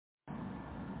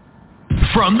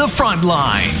From the front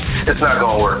lines. It's not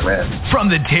going to work, man. From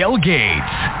the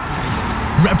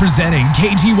tailgates. Representing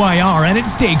KGYR and its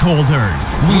stakeholders.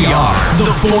 We are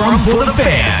the Forum for the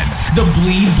Fans. The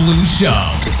Bleed Blue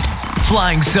Show.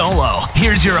 Flying solo,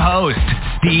 here's your host,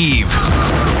 Steve.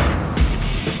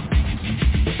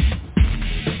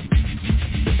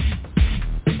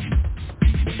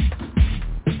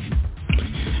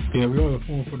 Yeah, we are the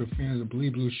Forum for the Fans, the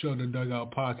Bleed Blue Show, the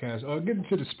Dugout podcast. Getting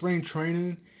to the spring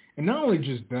training, and not only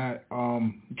just that,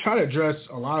 try to address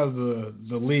a lot of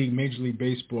the league, Major League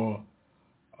Baseball,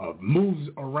 moves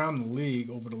around the league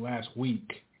over the last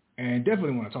week, and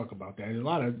definitely want to talk about that. There's a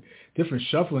lot of different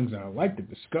shufflings, and I'd like to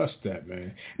discuss that,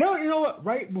 man. Now, you know what?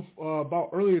 Right before, about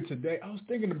earlier today, I was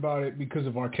thinking about it because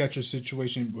of our catcher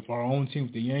situation with our own team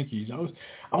with the Yankees. I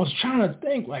was trying to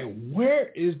think, like, where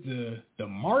is the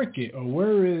market, or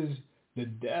where is the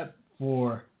depth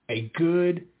for a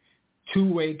good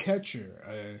two-way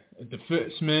catcher, a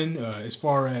defenseman, as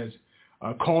far as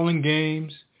calling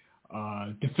games,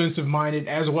 defensive-minded,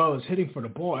 as well as hitting for the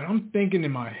ball. And I'm thinking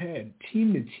in my head,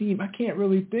 team to team, I can't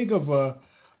really think of a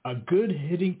good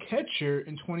hitting catcher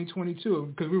in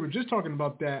 2022, because we were just talking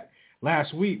about that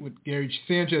last week with Gary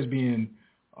Sanchez being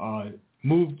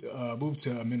moved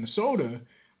to Minnesota.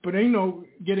 But, you know,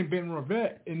 getting Ben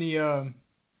Rivette in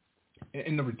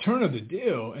the return of the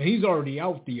deal, and he's already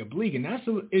out the oblique, and that's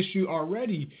an issue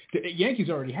already. The Yankees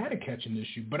already had a catching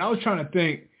issue, but I was trying to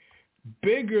think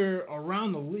bigger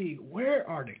around the league, where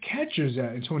are the catchers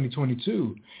at in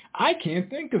 2022? I can't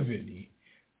think of any.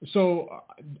 So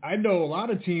I know a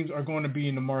lot of teams are going to be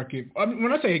in the market. I mean,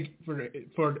 when I say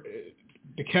for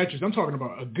the catchers, I'm talking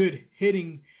about a good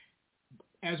hitting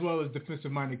as well as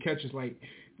defensive-minded catchers. Like,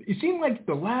 it seemed like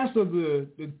the last of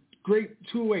the great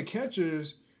two-way catchers,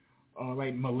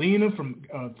 like Molina from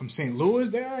St.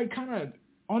 Louis, they're like kind of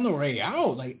on the way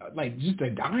out, like just a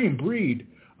dying breed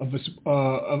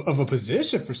of a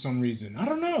position for some reason. I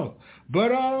don't know, but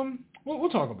we'll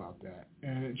talk about that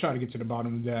and try to get to the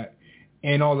bottom of that,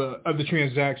 and all the other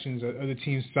transactions, other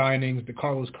team signings. The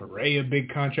Carlos Correa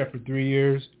big contract for 3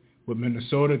 years with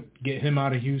Minnesota, get him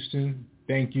out of Houston.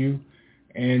 Thank you.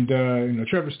 And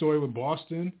Trevor Story with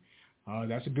Boston.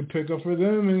 That's a good pickup for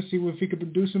them, and see if he could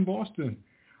produce in Boston.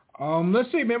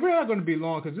 Let's see, man. We're not going to be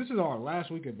long because this is our last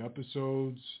week of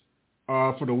episodes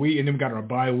for the week, and then we got our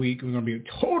bye week. We're going to be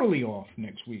totally off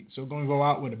next week. So we're going to go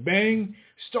out with a bang,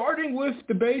 starting with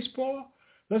the baseball.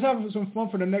 Let's have some fun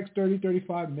for the next 30,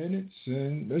 35 minutes,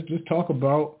 and let's just talk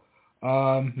about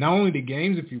not only the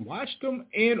games, if you watched them,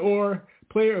 and or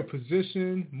player or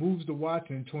position moves to watch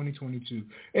in 2022.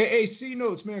 Hey,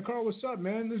 C-Notes, man. Carl, what's up,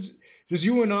 man? Just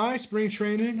you and I, spring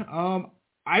training.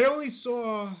 I only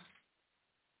saw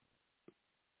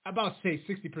about, say,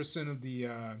 60% of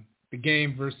the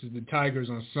game versus the Tigers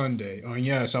on Sunday. On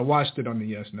Yes, I watched it on the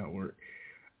Yes Network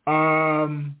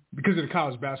because of the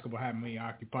college basketball had me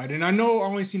occupied. And I know I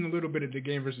only seen a little bit of the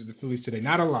game versus the Phillies today,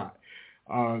 not a lot.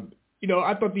 I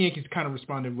thought the Yankees kind of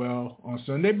responded well on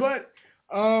Sunday, but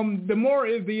the more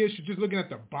is the issue, just looking at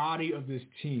the body of this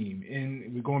team.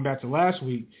 And we're going back to last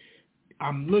week,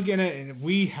 I'm looking at it, and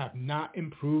we have not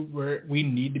improved where we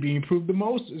need to be improved the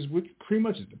most, is with pretty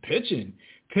much is the pitching,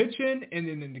 and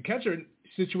then the catcher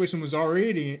situation was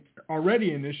already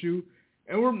an issue,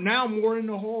 and we're now more in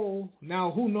the hole.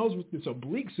 Now, who knows with this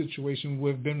oblique situation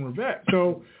with Ben Rivette?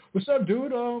 So, what's up,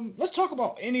 dude? Let's talk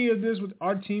about any of this with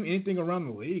our team, anything around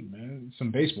the league, man.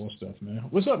 Some baseball stuff, man.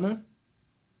 What's up, man?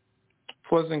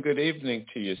 Pleasant good evening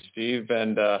to you, Steve.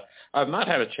 And I've not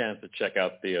had a chance to check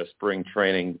out the spring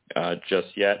training just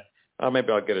yet.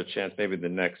 Maybe I'll get a chance maybe the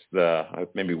next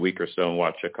maybe week or so and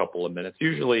watch a couple of minutes.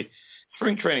 Usually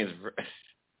spring training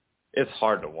it's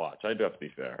hard to watch. I do have to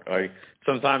be fair. Like,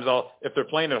 sometimes if they're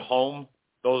playing at home,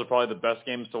 those are probably the best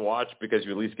games to watch because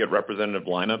you at least get representative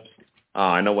lineups.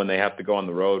 I know when they have to go on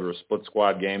the road or split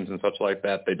squad games and such like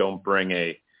that, they don't bring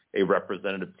a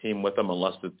representative team with them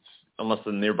unless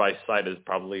the nearby site is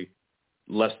probably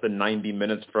less than 90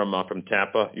 minutes from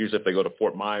Tampa. Usually if they go to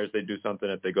Fort Myers, they do something.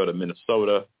 If they go to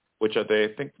Minnesota, which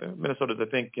Minnesota's, I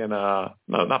think, in no,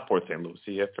 not Port St.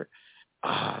 Lucie.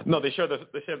 No, they share the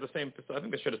same. I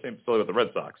think they share the same facility with the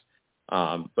Red Sox.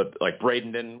 But like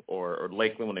Bradenton or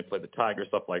Lakeland when they play the Tigers,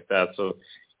 stuff like that. So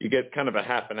you get kind of a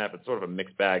half and half. It's sort of a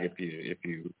mixed bag if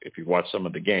you watch some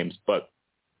of the games. But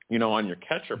on your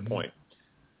catcher point,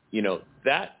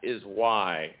 that is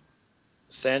why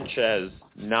Sanchez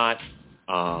not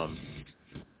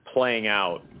playing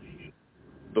out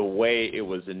the way it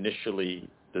was initially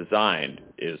designed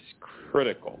is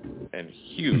critical and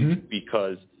huge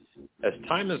because as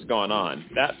time has gone on,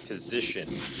 that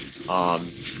position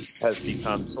has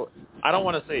become so. I don't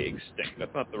want to say extinct.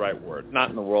 That's not the right word. Not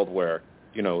in the world where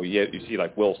you see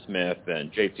like Will Smith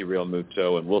and JT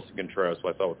Realmuto and Wilson Contreras, who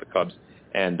I saw with the Cubs,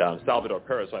 and Salvador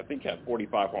Perez, who I think had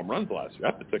 45 home runs last year.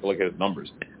 I have to take a look at his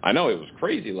numbers. I know it was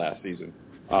crazy last season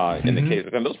in the case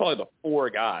of him. Those are probably the four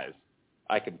guys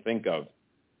I can think of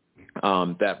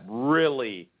that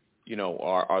really,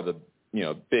 are the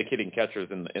big hitting catchers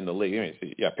in the league.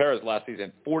 Perez last season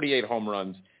had 48 home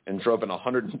runs and drove in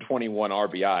 121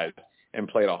 RBIs and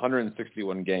played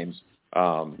 161 games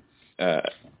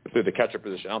through the catcher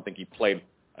position. I don't think he played.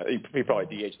 He probably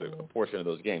DH'd a portion of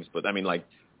those games. But I mean,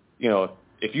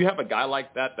 if you have a guy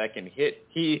like that can hit,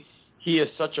 he is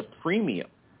such a premium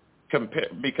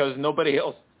because nobody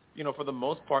else, for the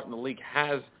most part in the league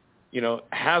has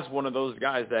one of those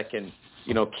guys that can,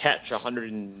 catch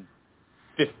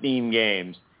 115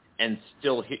 games and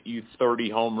still hit you 30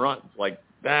 home runs like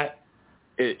that.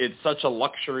 It's such a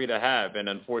luxury to have, and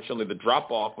unfortunately, the drop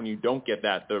off when you don't get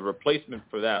that, the replacement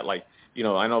for that, I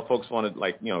know folks wanted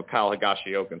Kyle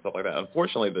Higashioka and stuff like that.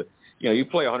 Unfortunately, you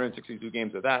play 162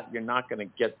 games of that, you're not going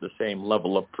to get the same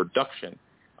level of production.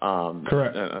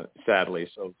 Correct. Sadly,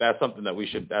 so that's something that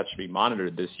should be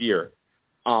monitored this year.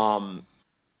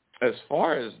 As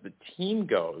far as the team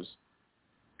goes,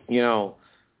 the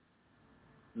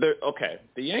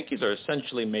Yankees are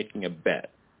essentially making a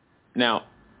bet. Now,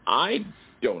 I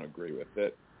don't agree with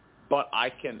it, but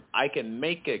I can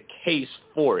make a case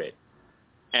for it.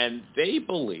 And they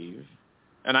believe,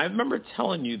 and I remember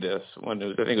telling you this when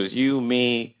I think it was you,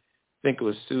 me, I think it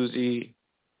was Susie,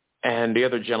 and the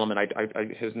other gentleman.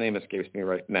 His name escapes me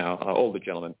right now. Older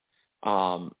gentleman,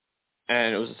 and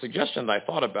it was a suggestion that I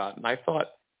thought about, and I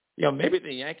thought, maybe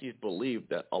the Yankees believed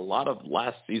that a lot of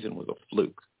last season was a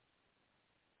fluke.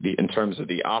 In terms of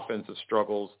the offensive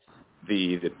struggles,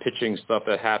 the pitching stuff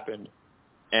that happened,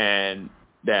 and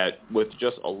that with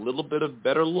just a little bit of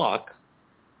better luck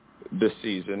this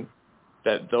season,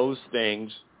 that those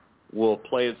things will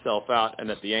play itself out and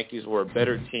that the Yankees were a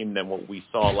better team than what we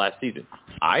saw last season.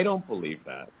 I don't believe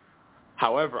that.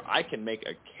 However, I can make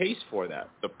a case for that.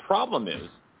 The problem is,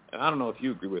 and I don't know if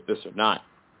you agree with this or not,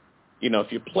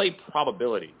 if you play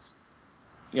probabilities,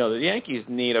 the Yankees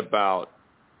need about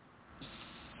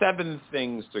 7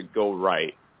 things to go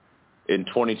right in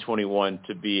 2021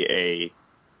 to be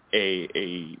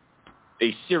a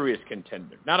serious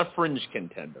contender, not a fringe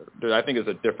contender. I think there's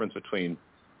a difference between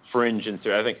fringe and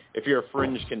serious. I think if you're a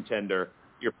fringe contender,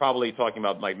 you're probably talking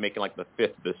about making the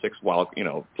 5th, the 6th wild,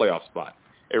 playoff spot.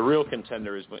 A real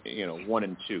contender is 1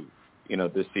 and 2,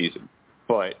 this season.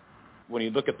 But when you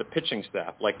look at the pitching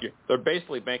staff, they're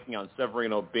basically banking on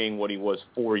Severino being what he was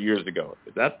 4 years ago.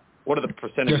 What are the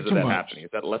percentages of that happening?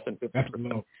 Is that less than 50%? That's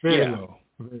low. Very low.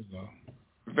 Very low.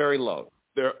 Very low.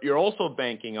 You're also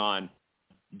banking on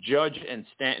Judge and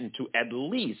Stanton to at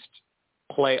least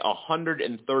play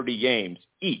 130 games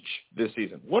each this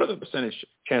season. What are the percentage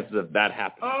chances of that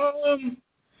happening?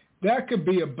 That could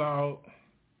be about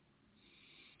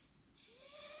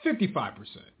 55%.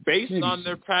 Based on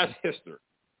their past history.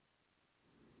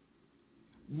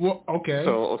 Well, okay.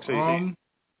 So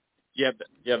you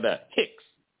have that. Hicks.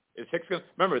 Is Hicks going to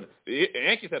 – remember, the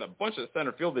Yankees had a bunch of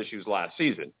center field issues last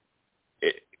season.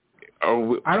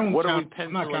 What are we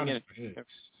penciling in?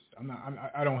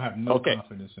 I don't have no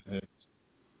confidence in Hicks.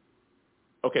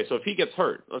 Okay, so if he gets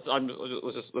hurt, let's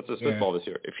just spitball this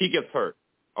here. If he gets hurt,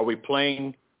 are we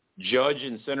playing Judge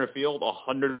in center field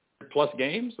 100-plus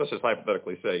games? Let's just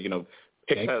hypothetically say,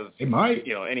 Hicks has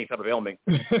any type of ailment.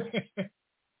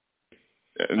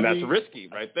 And that's risky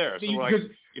right there. So,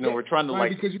 we're trying to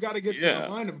because you got to get to the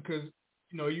lineup because,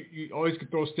 you always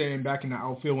could throw Stanton back in the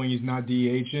outfield when he's not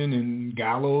DHing, and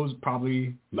Gallows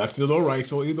probably left field or right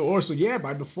field, either or. So,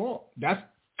 by default, that's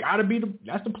got to be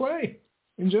that's the play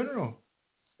in general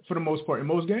for the most part in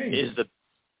most games.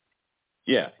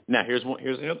 Now, here's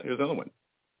another one.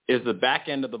 Is the back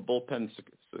end of the bullpen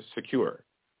secure?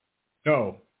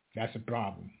 No, that's a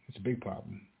problem. It's a big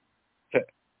problem.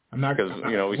 I'm not because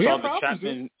we saw the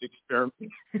Chapman experiment.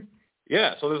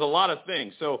 So there's a lot of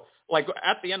things. So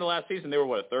at the end of last season, they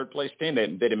were a third place team. They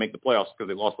didn't make the playoffs because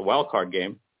they lost the wild card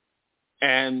game.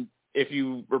 And if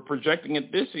you were projecting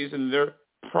it this season, they're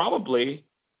probably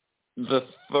the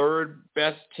third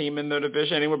best team in their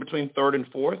division, anywhere between third and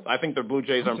fourth. I think the Blue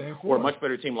Jays were a much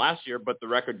better team last year, but the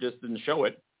record just didn't show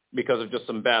it because of just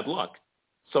some bad luck.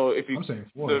 So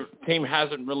the team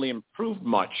hasn't really improved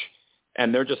much,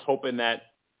 and they're just hoping that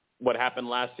what happened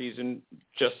last season,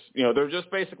 they're just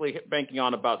basically banking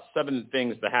on about 7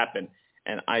 things to happen,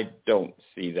 and I don't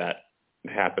see that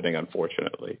happening,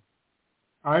 unfortunately.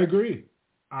 I agree.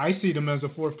 I see them as a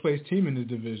fourth-place team in the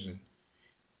division.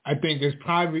 I think it's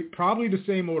probably the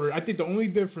same order. I think the only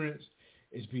difference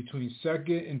is between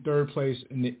second and third place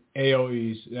in the AL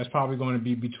East. That's probably going to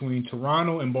be between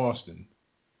Toronto and Boston.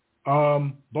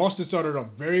 Boston started off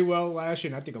very well last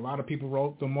year, and I think a lot of people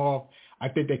wrote them off. I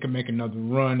think they can make another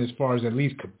run as far as at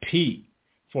least compete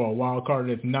for a wild card,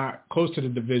 if not close to the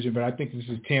division. But I think this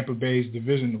is Tampa Bay's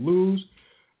division to lose,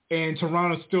 and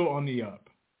Toronto's still on the up.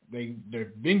 They've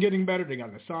been getting better. They got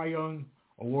a Cy Young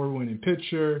award-winning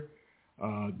pitcher.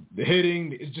 The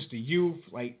hitting is just the youth.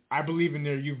 Like, I believe in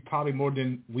their youth probably more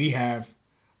than we have,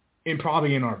 and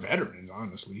probably in our veterans,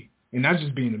 honestly. And that's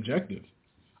just being objective.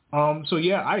 So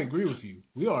yeah, I agree with you.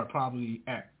 We are probably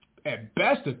at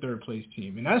best a third place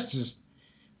team, and that's just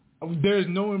there's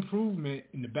no improvement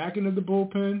in the back end of the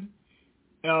bullpen.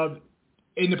 And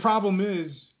the problem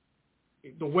is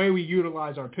the way we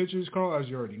utilize our pitchers, Carl, as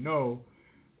you already know,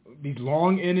 these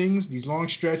long innings, these long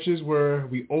stretches where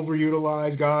we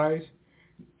overutilize guys.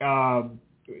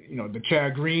 The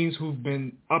Chad Greens who've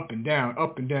been up and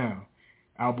down.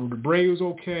 Albert Abreu's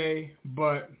okay,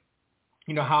 but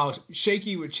you know how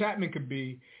shaky with Chapman could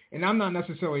be, and I'm not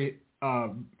necessarily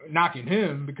knocking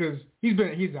him because he's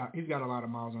got a lot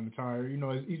of miles on the tire. You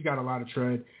know, he's got a lot of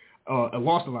tread,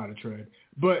 lost a lot of tread.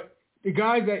 But the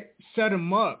guys that set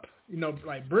him up, you know,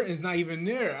 like Britton's not even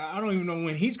there. I don't even know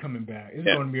when he's coming back. It's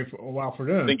going to be a while for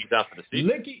them. I think he's out for the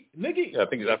season. Licky. Yeah, I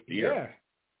think he's out for the year. Yeah.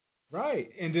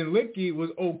 Right, and then Licky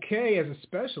was okay as a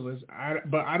specialist,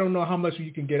 but I don't know how much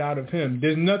you can get out of him.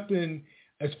 There's nothing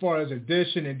as far as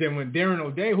addition, and then when Darren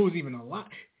O'Day, who's even a lot,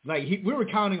 like we were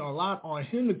counting a lot on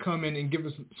him to come in and give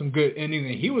us some good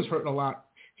innings, and he was hurting a lot.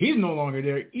 He's no longer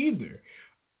there either.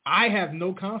 I have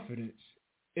no confidence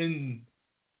in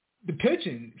the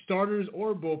pitching, starters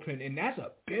or bullpen, and that's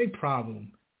a big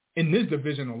problem in this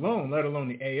division alone, let alone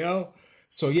the AL.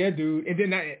 So, yeah, dude. And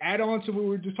then add on to what we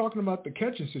were just talking about, the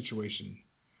catching situation.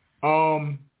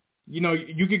 You know,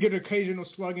 you could get occasional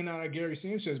slugging out of Gary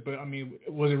Sanchez, but, I mean,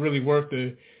 was it really worth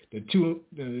the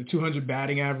 200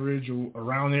 batting average or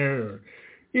around there? Or,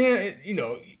 yeah, you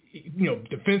know,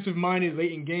 defensive-minded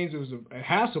late in games, it was a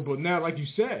hassle. But now, like you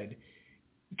said,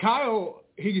 Kyle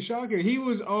Higashioka, he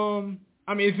was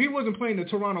I mean, if he wasn't playing the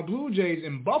Toronto Blue Jays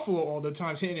in Buffalo all the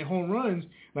time, hitting home runs,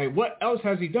 like what else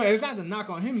has he done? It's not a knock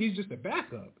on him. He's just a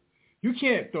backup. You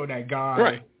can't throw that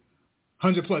guy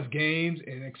 100-plus games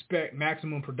and expect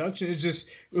maximum production. It's just,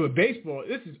 with baseball,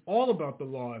 this is all about the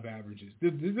law of averages.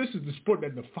 This is the sport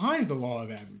that defines the law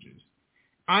of averages.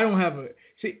 I don't have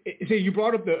see, you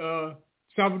brought up the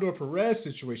Salvador Perez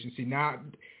situation. See, now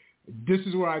this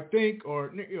is where I think,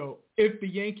 or, you know, if the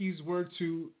Yankees were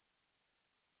to,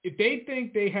 if they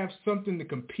think they have something to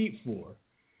compete for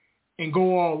and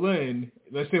go all in,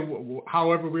 let's say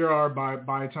however we are by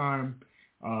the time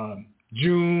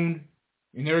June,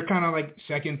 and they're kind of like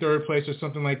second, third place or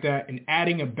something like that, and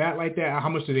adding a bat like that, how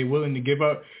much are they willing to give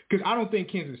up? Because I don't think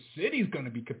Kansas City's going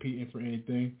to be competing for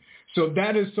anything. So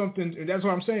that is something, that's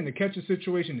what I'm saying. The catcher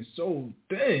situation is so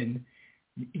thin.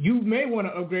 You may want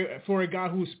to upgrade for a guy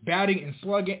who's batting and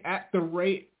slugging at the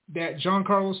rate that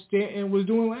Giancarlo Stanton was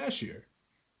doing last year.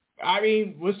 I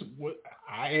mean,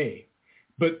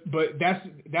 but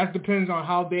that depends on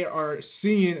how they are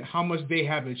seeing how much they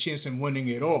have a chance in winning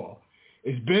it all.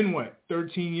 It's been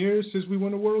 13 years since we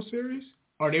won the World Series?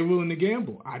 Are they willing to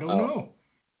gamble? I don't know.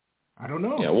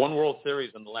 Yeah, one World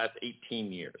Series in the last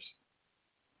 18 years.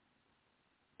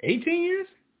 18 years?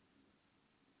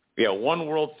 Yeah, one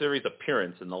World Series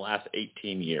appearance in the last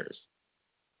 18 years.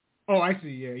 Oh, I see.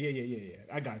 Yeah.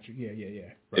 I got you. Yeah.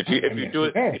 Right.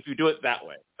 If you do it that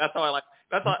way, that's how I like.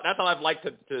 That's how I'd like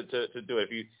to do it.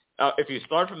 If you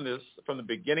start from the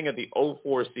beginning of the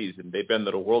 2004 season, they've been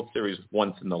to the World Series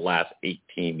once in the last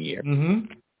 18 years.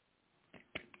 Mm-hmm.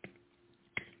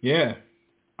 Yeah.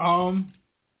 I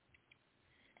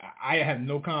have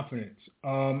no confidence.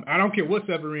 I don't care what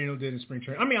Severino did in spring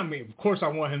training. I mean, of course, I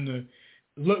want him to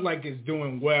look like he's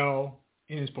doing well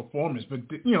in his performance. But,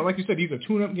 you know, like you said, these are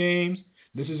tune-up games.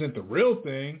 This isn't the real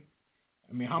thing.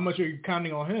 I mean, how much are you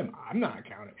counting on him? I'm not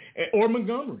counting. Or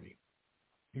Montgomery.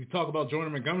 You talk about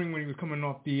Jordan Montgomery when he was coming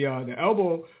off the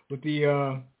elbow with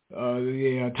the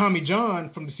Tommy John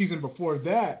from the season before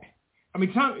that. I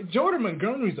mean, Jordan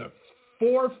Montgomery's a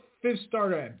 4th, 5th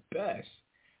starter at best.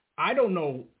 I don't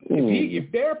know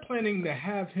if they're planning to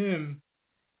have him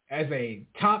as a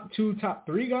top 2, top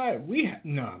 3 guy.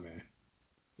 Nah, man.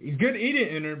 He's good eating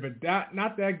enter, but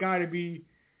not that guy to be,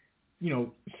 you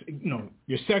know,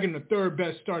 your second or third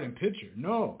best starting pitcher.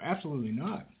 No, absolutely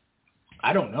not.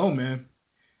 I don't know, man.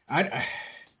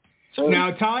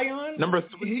 Now Tyon, number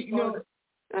 3 starter.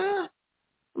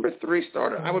 Number 3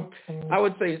 starter. I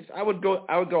would go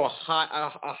a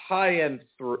high end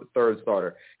third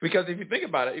starter, because if you think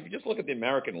about it, if you just look at the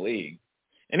American League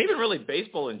and even really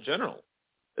baseball in general,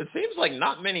 it seems like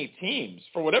not many teams,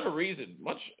 for whatever reason,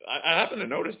 I happen to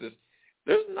notice this.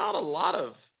 There's not a lot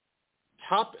of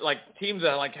top teams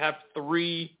that have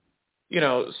 3,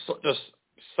 just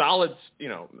solid.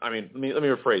 Let me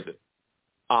rephrase it.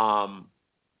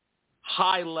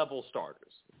 High level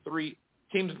starters. 3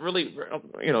 teams really,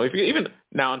 if you even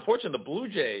now, unfortunately, the Blue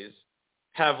Jays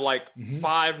have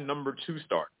 5 number 2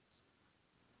 starters,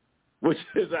 which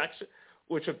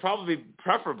would probably be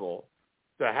preferable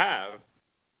to have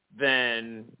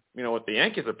than what the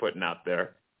Yankees are putting out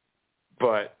there.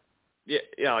 But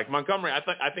yeah, like Montgomery, I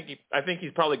think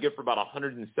he's probably good for about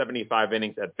 175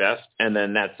 innings at best, and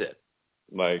then that's it.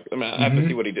 I have to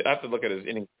see what he did. I have to look at his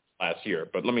innings last year,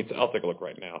 but I'll take a look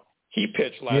right now. He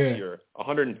pitched last year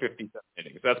 157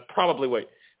 innings. That's probably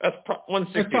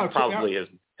 160 is probably his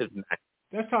max.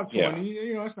 That's top 20.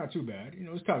 Yeah. That's not too bad.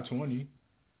 It's top 20.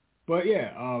 But the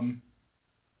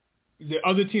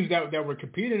other teams that we're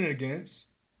competing against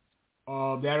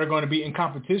that are going to be in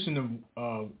competition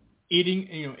of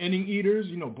inning eaters.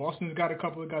 Boston's got a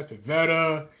couple of guys,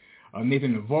 Pivetta,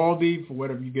 Nathan Eovaldi, for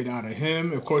whatever you get out of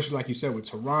him. Of course, like you said, with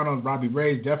Toronto, Robbie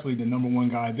Ray is definitely the number 1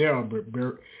 guy there.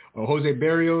 Jose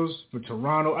Barrios for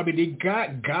Toronto. I mean, they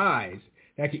got guys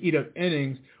that can eat up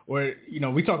innings. Or,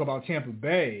 we talk about Tampa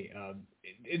Bay.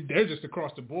 They're just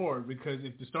across the board, because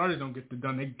if the starters don't get it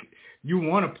done, they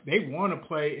want to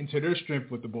play into their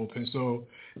strength with the bullpen. So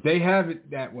they have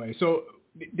it that way. So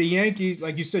the Yankees,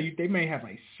 like you said, they may have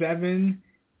 7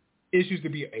 issues to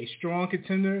be a strong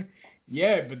contender.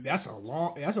 Yeah, but that's a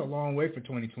long way for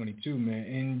 2022, man.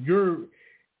 And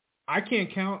I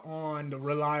can't count on the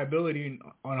reliability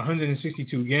on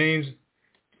 162 games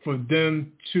for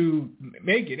them to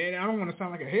make it. And I don't want to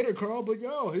sound like a hater, Carl, but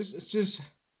it's just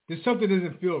there's something that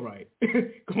doesn't feel right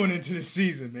going into the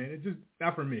season, man. It's just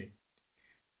not for me.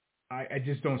 I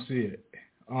just don't see it.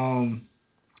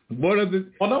 What are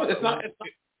the? Well, no, it's not.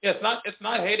 It's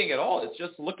not hating at all. It's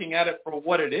just looking at it for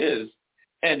what it is.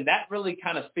 And that really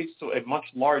kind of speaks to a much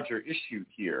larger issue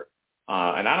here.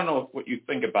 And I don't know what you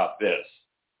think about this,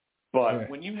 but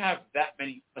when you have that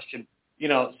many questions,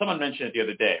 someone mentioned it the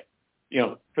other day,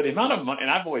 for the amount of money,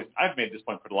 and I've made this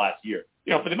point for the last year,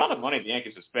 for the amount of money the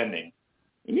Yankees are spending,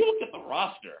 when you look at the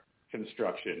roster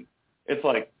construction, it's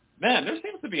like, man, there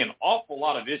seems to be an awful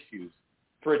lot of issues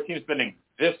for a team spending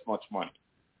this much money.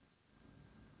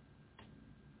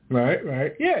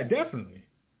 Right. Yeah, definitely.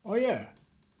 Oh, yeah.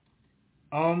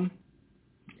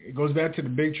 It goes back to the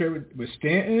big trade with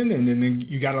Stanton, and then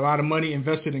you got a lot of money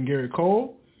invested in Garrett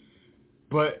Cole.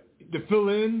 But to fill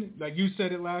in, like you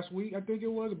said it last week, I think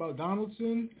it was, about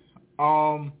Donaldson,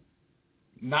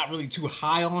 not really too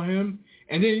high on him.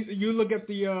 And then you look at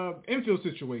the infield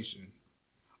situation.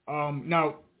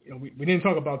 Now, we didn't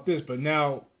talk about this, but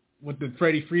now with the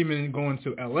Freddie Freeman going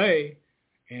to L.A.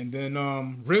 and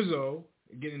then Rizzo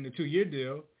getting the 2-year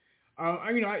deal,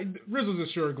 Rizzo's a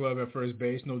sure glove at first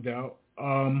base, no doubt.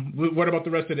 What about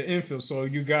the rest of the infield? So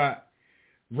you got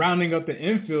rounding up the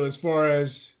infield as far as,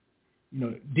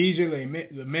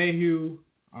 DJ LeMahieu,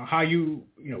 how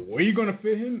where you going to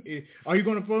fit him? Are you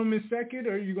going to put him in second,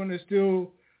 or are you going to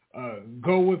still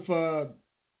go with,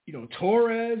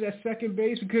 Torres at second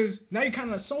base? Because now you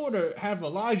kind of sort of have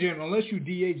Elijah unless you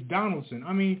DH Donaldson.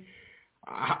 I mean,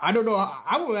 I don't know.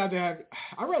 I'd rather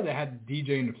have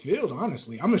DJ in the field,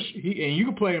 honestly. And you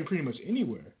can play him pretty much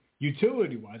anywhere,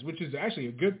 utility-wise, which is actually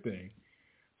a good thing.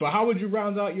 But how would you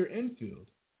round out your infield?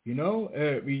 You got.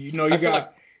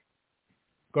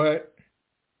 Go ahead.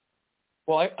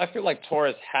 Well, I feel like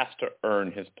Torres has to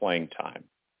earn his playing time.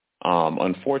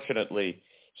 Unfortunately,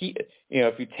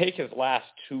 if you take his last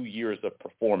 2 years of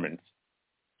performance,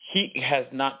 he has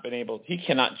not been able. He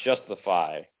cannot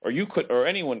justify, or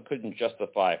anyone couldn't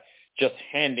justify just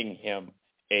handing him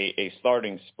a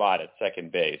starting spot at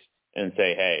second base and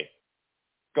say, "Hey,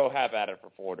 go have at it for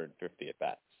 450 at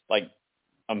bats." Like,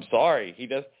 I'm sorry, he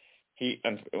does.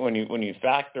 When you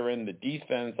factor in the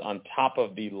defense on top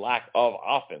of the lack of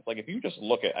offense, like if you just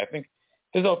look at, I think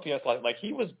his OPS, like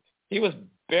he was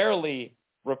barely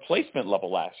replacement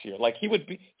level last year. Like he would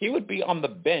be on the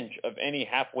bench of any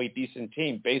halfway decent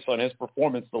team based on his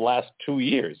performance the last 2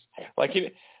 years. Like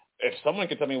if someone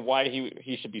could tell me why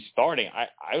he should be starting,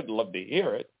 I would love to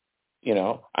hear it.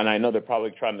 And I know they're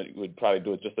probably would probably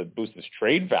do it just to boost his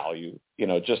trade value,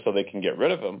 just so they can get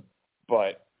rid of him.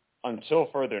 But until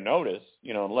further notice,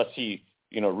 unless he,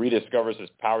 rediscovers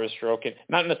his power stroke, and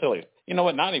not necessarily,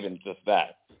 not even just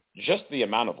that, just the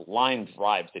amount of line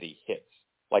drives that he hits.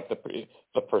 Like the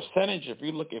percentage,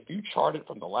 if you chart it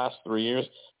from the last 3 years,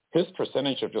 his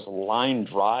percentage of just line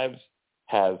drives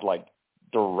has like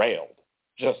derailed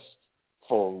just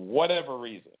for whatever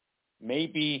reason.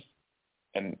 Maybe,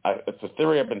 and it's a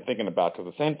theory I've been thinking about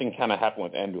because the same thing kind of happened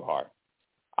with Andujar.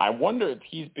 I wonder if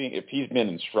he's been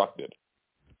instructed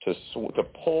to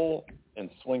pull and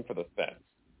swing for the fence.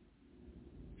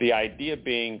 The idea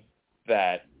being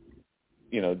that,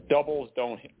 doubles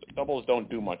don't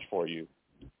do much for you.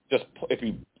 Just if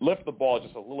you lift the ball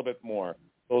just a little bit more,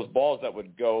 those balls that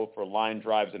would go for line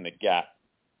drives in the gap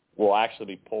will actually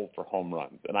be pulled for home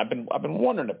runs. And I've been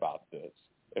wondering about this.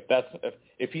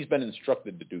 If he's been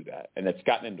instructed to do that and it's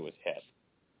gotten into his head.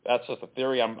 That's just a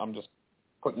theory I'm just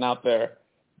putting out there.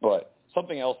 But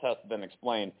something else has been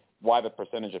explained why the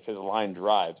percentage of his line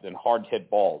drives and hard hit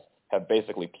balls have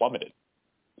basically plummeted.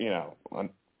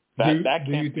 That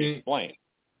can't be explained.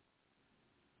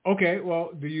 Okay,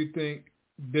 well, do you think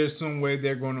there's some way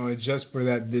they're going to adjust for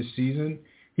that this season?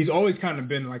 He's always kind of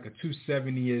been like a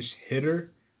 270-ish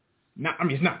hitter.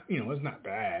 It's not, it's not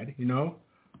bad,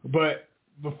 But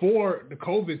before the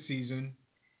COVID season,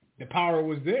 the power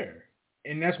was there.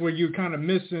 And that's where you're kind of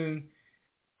missing,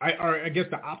 I guess,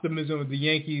 the optimism of the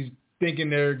Yankees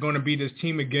thinking they're going to be this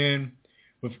team again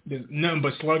with nothing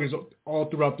but sluggers all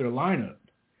throughout their lineup.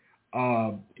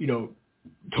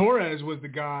 Torres was the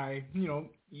guy,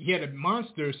 he had a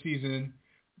monster season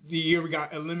the year we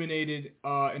got eliminated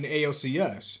in the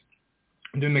ALCS.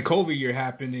 And then the COVID year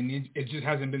happened, and it just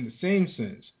hasn't been the same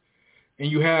since.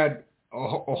 And you had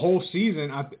a whole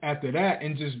season after that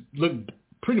and just looked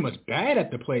pretty much bad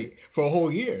at the plate for a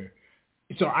whole year.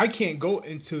 So I can't go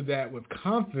into that with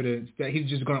confidence that he's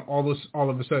just going to all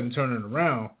of a sudden turn it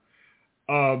around.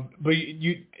 But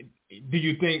do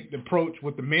you think the approach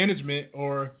with the management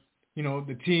or,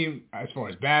 the team as far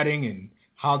as batting and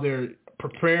how they're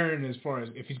preparing as far as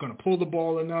if he's going to pull the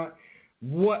ball or not,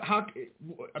 what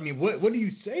do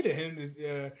you say to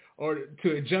him or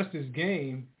to adjust his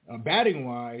game batting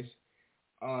wise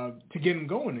to get him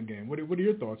going again? What are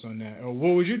your thoughts on that? Or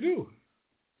what would you do?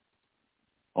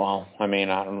 Well, I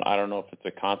don't know if it's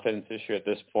a confidence issue at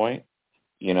this point.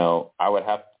 I would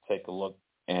have to take a look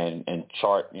and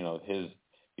chart, his,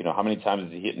 how many times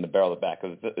is he hitting the barrel of the bat?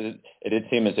 Because it did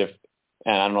seem as if,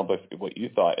 and I don't know what you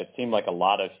thought, it seemed like a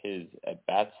lot of his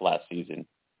at-bats last season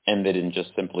ended in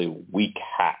just simply weak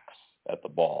hacks at the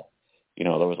ball. There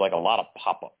was like a lot of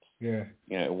pop-ups. Yeah.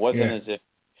 It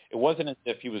wasn't as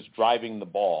if he was driving the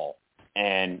ball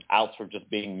and outs were just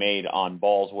being made on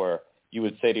balls where you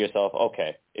would say to yourself,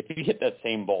 okay, if you hit that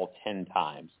same ball 10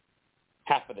 times,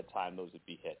 half of the time those would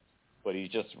be hits. But he's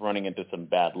just running into some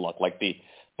bad luck. Like the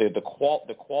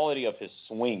quality of his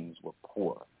swings were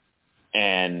poor.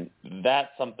 And that's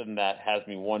something that has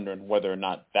me wondering whether or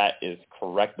not that is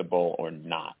correctable or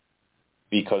not.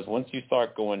 Because once you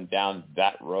start going down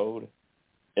that road,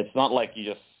 it's not like you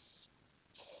just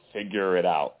figure it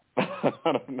out. I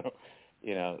don't know.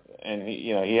 And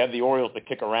he had the Orioles to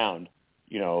kick around,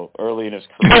 early in his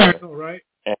career. Right.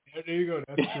 And, there you go.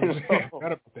 That's true.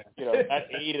 That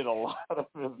aided a lot of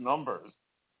his numbers.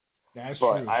 That's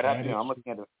but true. I'd have to, I'm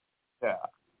looking at it. Yeah.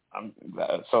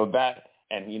 So that,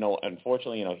 and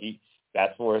unfortunately,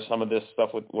 that's where some of this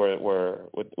stuff with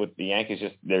the Yankees,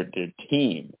 just their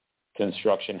team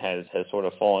construction has sort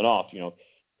of fallen off.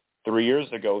 3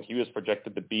 years ago, he was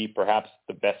projected to be perhaps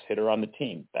the best hitter on the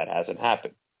team. That hasn't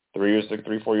happened. 4 years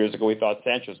ago, we thought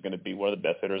Sanchez was going to be one of the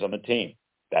best hitters on the team.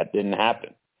 That didn't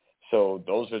happen. So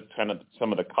those are kind of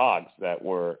some of the cogs that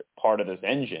were part of this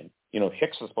engine.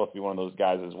 Hicks was supposed to be one of those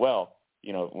guys as well.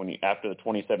 After the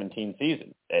 2017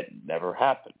 season, it never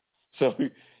happened. So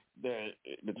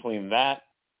between that,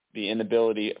 the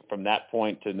inability from that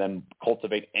point to then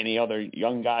cultivate any other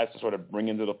young guys to sort of bring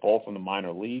into the fold from the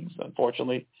minor leagues,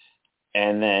 unfortunately,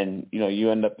 and then you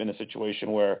end up in a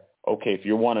situation where, okay, if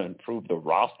you want to improve the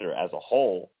roster as a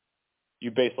whole,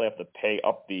 you basically have to pay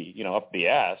up the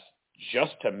ass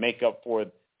just to make up for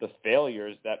the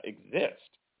failures that exist.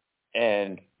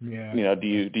 And do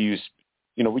you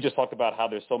we just talked about how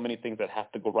there's so many things that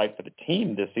have to go right for the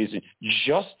team this season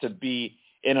just to be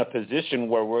in a position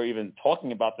where we're even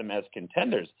talking about them as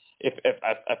contenders. If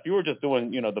you were just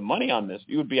doing the money on this,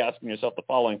 you would be asking yourself the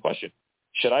following question: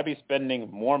 should I be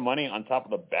spending more money on top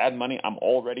of the bad money I'm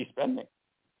already spending?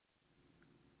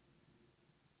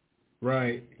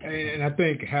 Right, and I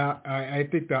think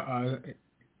the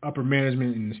upper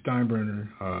management in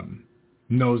Steinbrenner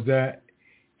knows that,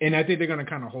 and I think they're going to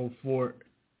kind of hold fort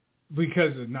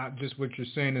because of not just what you're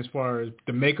saying as far as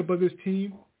the makeup of this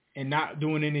team and not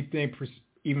doing anything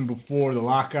even before the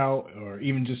lockout or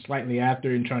even just slightly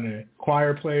after and trying to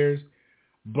acquire players,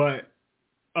 but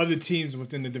other teams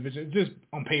within the division, just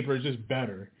on paper, is just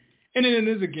better. And then it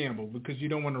is a gamble because you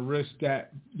don't want to risk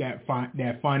that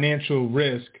financial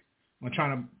risk on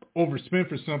trying to overspend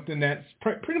for something that's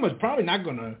pretty much probably not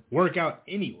going to work out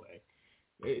anyway.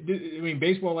 I mean,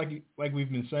 baseball, like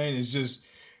we've been saying, is just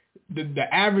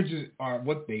the averages are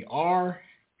what they are.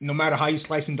 No matter how you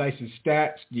slice and dice the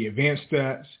stats, the advanced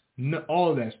stats, all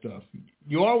of that stuff,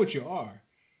 you are what you are.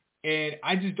 And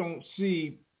I just don't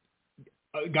see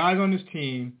guys on this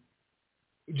team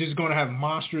just going to have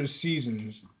monstrous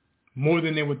seasons more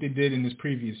than what they did in this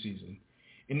previous season.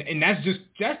 And that's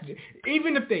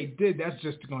even if they did, that's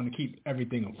just going to keep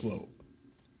everything afloat.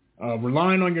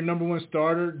 Relying on your number one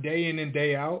starter day in and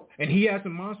day out, and he has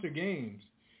some monster games.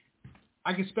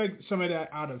 I can expect some of that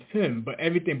out of him, but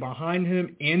everything behind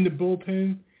him and the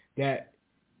bullpen that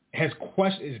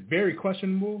is very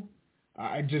questionable.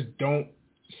 I just don't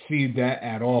see that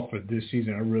at all for this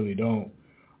season. I really don't.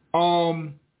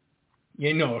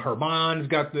 Herman's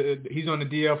he's on the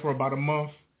DL for about a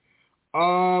month.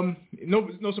 No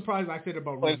surprise I said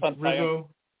about Rizzo.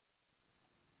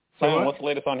 Tyon, what's the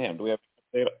latest on him? Do we have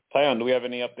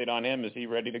any update on him? Is he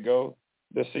ready to go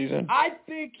this season? I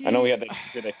think I know we had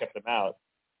they kept him out.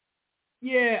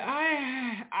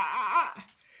 Yeah,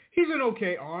 he's an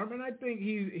okay arm, and I think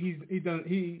he's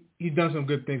done some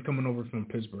good things coming over from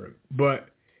Pittsburgh. But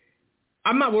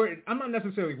I'm not worried. I'm not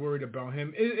necessarily worried about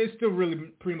him. It's still really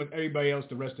pretty much everybody else,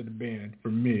 the rest of the band, for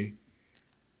me.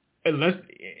 Unless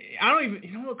I don't even,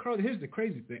 you know what, Carl? Here's the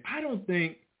crazy thing. I don't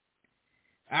think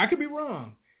I could be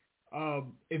wrong.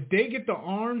 If they get the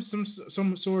arms,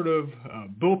 some sort of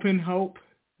bullpen help,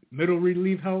 middle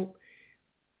relief help,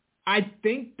 I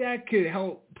think that could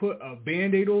help put a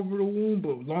Band-Aid over the wound.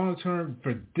 But long term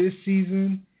for this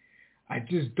season, I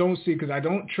just don't see, because I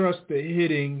don't trust the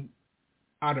hitting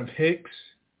out of Hicks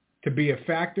to be a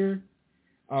factor.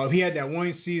 He had that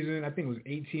one season, I think it was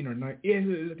 18 or 9. Yeah, I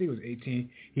think it was 18.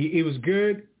 He was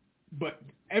good, but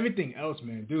everything else,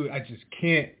 man, dude, I just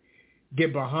can't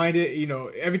get behind it. You know,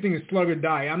 everything is slug or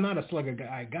die. I'm not a slug or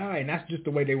die guy, and that's just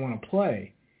the way they want to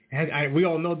play. And we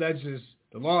all know that's just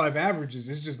the law of averages.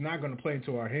 It's just not going to play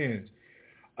into our hands.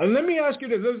 Let me ask you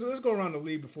this. Let's go around the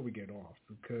league before we get off,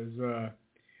 because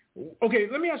okay,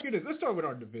 let me ask you this. Let's start with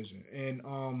our division, and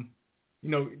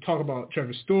talk about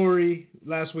Trevor Story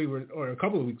last week or a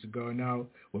couple of weeks ago now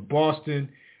with Boston.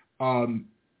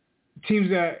 Teams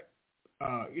that,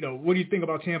 what do you think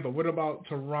about Tampa? What about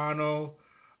Toronto?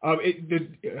 How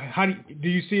do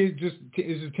you see it? Just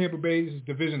is it Tampa Bay's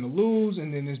division to lose,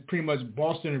 and then it's pretty much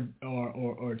Boston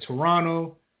or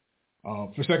Toronto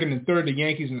for second and third, the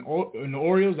Yankees and the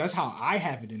Orioles? That's how I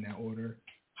have it in that order.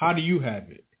 How do you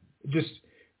have it? Just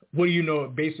what do you know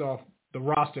based off the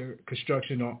roster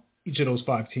construction on each of those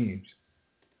 5 teams?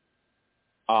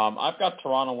 I've got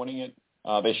Toronto winning it.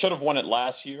 They should have won it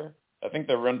last year. I think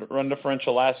the run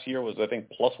differential last year was, I think,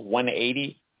 plus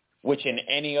 180, which in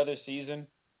any other season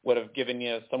would have given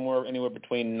you anywhere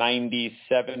between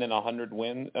 97 and 100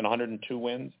 wins and 102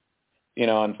 wins.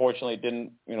 Unfortunately, it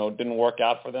didn't work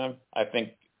out for them. I think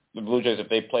the Blue Jays, if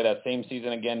they play that same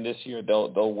season again this year,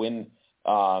 they'll win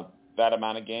that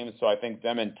amount of games. So I think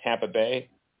them and Tampa Bay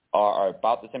are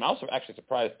about the same. I was actually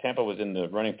surprised Tampa was in the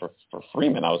running for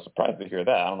Freeman. I was surprised to hear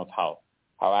that. I don't know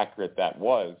how accurate that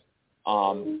was.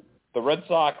 The Red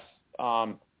Sox,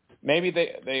 maybe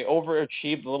they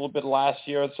overachieved a little bit last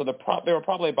year, so they were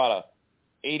probably about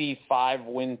a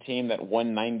 85-win team that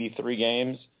won 93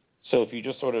 games. So if you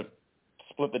just sort of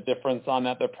split the difference on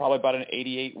that, they're probably about an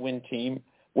 88-win team,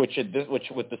 which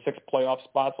with the 6 playoff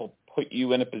spots will put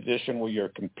you in a position where you're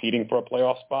competing for a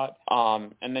playoff spot.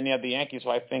 And then you have the Yankees, who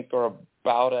I think are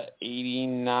about a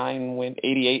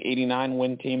 88,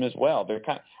 89 team as well.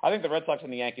 I think the Red Sox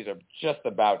and the Yankees are just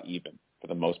about even for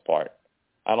the most part.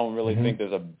 I don't really think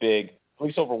there's a big, at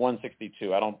least over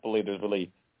 162. I don't believe there's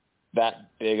really that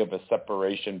big of a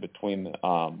separation between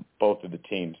both of the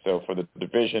teams. So for the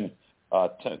division,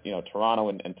 Toronto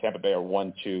and Tampa Bay are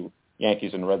 1-2.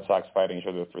 Yankees and Red Sox fighting each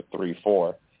other for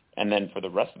 3-4. And then for the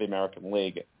rest of the American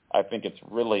League, I think it's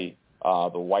really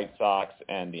the White Sox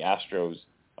and the Astros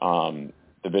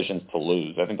divisions to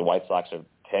lose. I think the White Sox are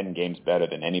 10 games better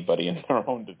than anybody in their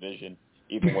own division,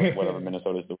 even with whatever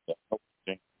Minnesota's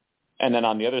doing. And then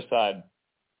on the other side,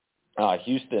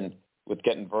 Houston, with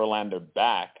getting Verlander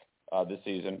back this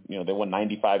season, they won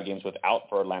 95 games without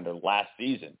Verlander last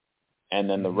season. And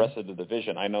then the rest of the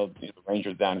division, I know the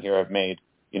Rangers down here have made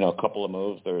a couple of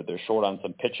moves. They're short on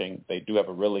some pitching. They do have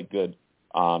a really good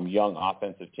young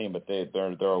offensive team, but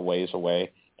they're a ways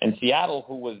away. And Seattle,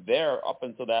 who was there up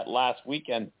until that last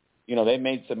weekend, they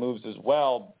made some moves as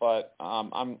well. But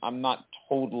I'm not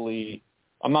totally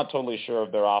I'm not totally sure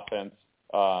of their offense,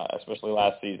 especially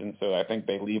last season. So I think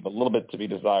they leave a little bit to be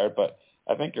desired. But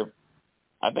I think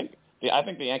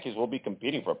the Yankees will be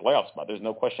competing for a playoff spot. There's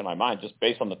no question in my mind, just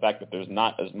based on the fact that there's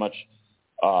not as much.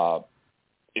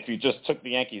 If you just took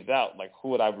the Yankees out, like who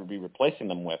would I be replacing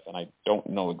them with? And I don't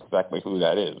know exactly who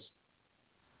that is.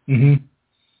 Mm-hmm.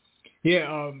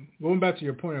 Yeah, going back to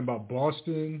your point about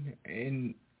Boston,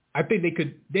 and I think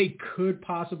they could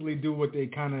possibly do what they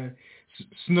kind of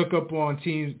snuck up on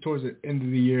teams towards the end of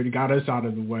the year. They got us out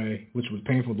of the way, which was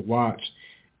painful to watch,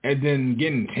 and then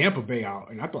getting Tampa Bay out.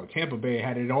 And I thought Tampa Bay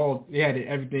had it all. They had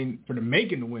everything for the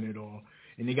making to win it all,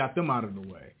 and they got them out of the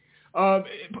way.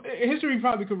 History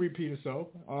probably could repeat itself.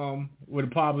 Would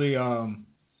probably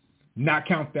not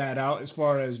count that out as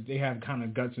far as they have kind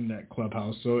of guts in that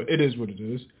clubhouse. So it is what it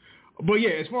is. But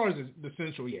yeah, as far as the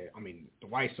central, yeah, I mean the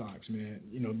White Sox, man.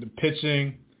 The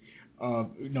pitching.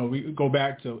 We go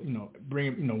back to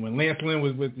when Lance Lynn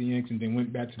was with the Yankees and then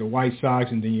went back to the White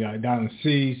Sox and then you got Dylan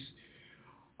Cease.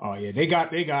 Oh yeah, they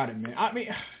got it, man. I mean,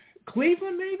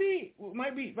 Cleveland maybe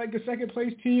might be like a second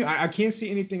place team. I can't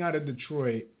see anything out of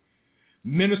Detroit.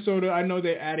 Minnesota, I know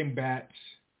they're adding bats.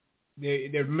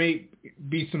 There may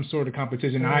be some sort of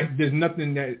competition. There's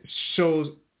nothing that shows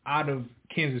out of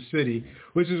Kansas City,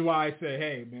 which is why I say,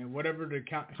 hey, man, whatever the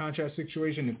contract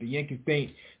situation, if the Yankees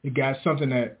think they got something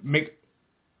that make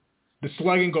the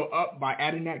slugging go up by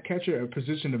adding that catcher, a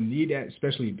position of need,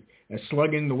 especially at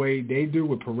slugging the way they do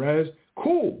with Perez,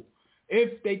 cool.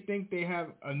 If they think they have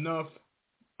enough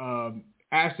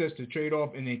assets to trade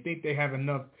off and they think they have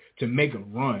enough to make a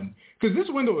run, because this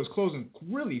window is closing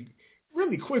really,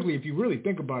 really quickly if you really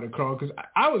think about it, Carl, because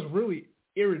I was really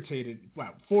irritated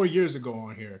 4 years ago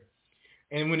on here.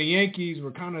 And when the Yankees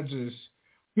were kind of just,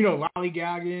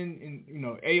 lollygagging and,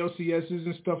 ALCSs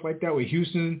and stuff like that with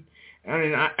Houston,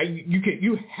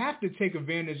 you have to take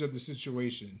advantage of the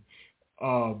situation.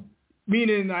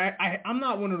 Meaning I'm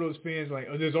not one of those fans like,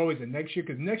 there's always a next year,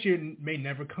 because next year may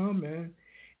never come, man.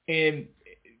 And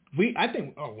I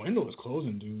think our window is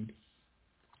closing, dude.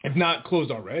 If not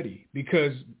closed already,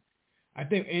 because I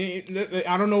think,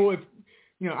 I don't know if,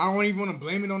 I don't even want to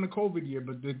blame it on the COVID year,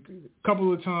 but the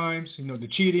couple of times, the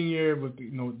cheating year with,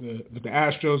 with the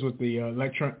Astros, with the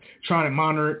electronic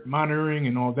monitoring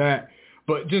and all that,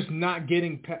 but just not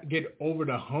get over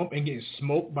the hump and getting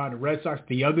smoked by the Red Sox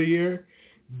the other year.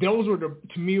 Those were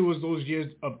to me, it was those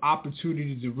years of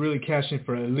opportunity to really cash in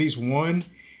for at least one.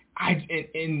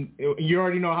 And you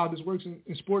already know how this works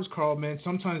in sports, Carl, man.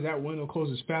 Sometimes that window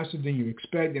closes faster than you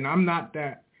expect, and I'm not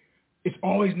that. It's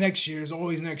always next year. It's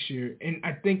always next year. And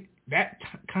I think that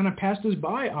kind of passed us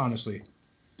by, honestly.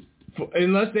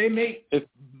 Unless they make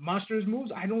monstrous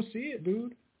moves, I don't see it,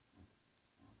 dude.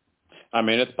 I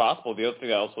mean, it's possible. The other thing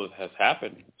that also has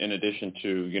happened, in addition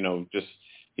to,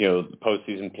 the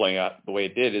postseason playing out the way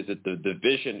it did, is that the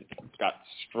division got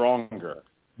stronger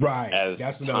as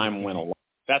time went along.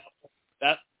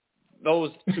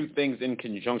 Those two things in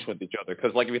conjunction with each other.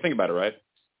 Because, if you think about it, right?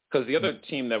 Because the other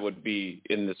team that would be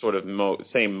in the sort of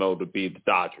same mode would be the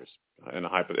Dodgers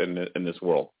in this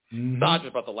world. Mm-hmm. Dodgers,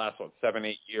 about the last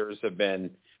 7-8 years, have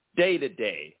been day to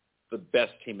day the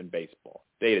best team in baseball.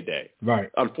 Day to day. Right.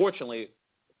 Unfortunately,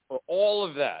 for all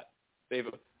of that, they've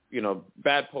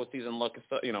bad postseason luck,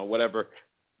 whatever.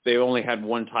 They only had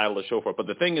one title to show for it. But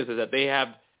the thing is that they have,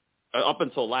 up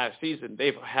until last season,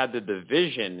 they've had the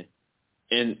division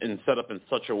in set up in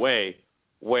such a way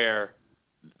where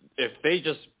if they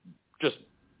just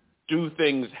do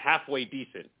things halfway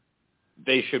decent,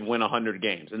 they should win 100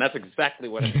 games. And that's exactly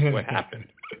what happened.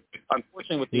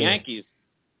 Unfortunately, with the Yankees,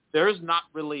 there's not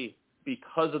really,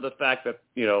 because of the fact that,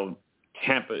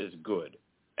 Tampa is good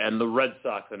and the Red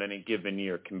Sox in any given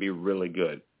year can be really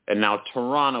good. And now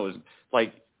Toronto is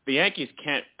the Yankees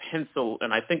can't pencil,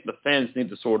 and I think the fans need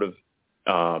to sort of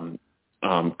come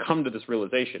to this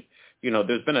realization.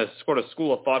 There's been a sort of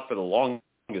school of thought for the longest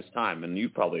time, and you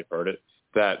probably have heard it,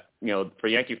 that, for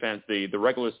Yankee fans, the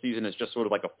regular season is just sort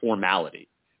of like a formality.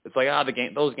 It's like,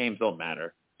 those games don't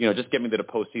matter. Just get me to the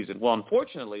postseason. Well,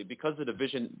 unfortunately, because the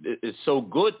division is so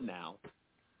good now,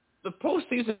 the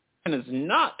postseason is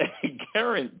not a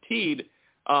guaranteed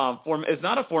it's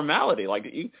not a formality.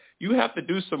 You have to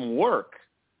do some work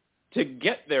to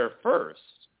get there first.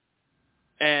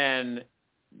 And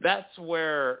that's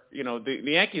where, the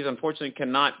Yankees, unfortunately,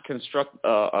 cannot construct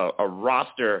a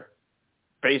roster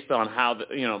based on how, let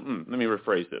me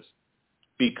rephrase this.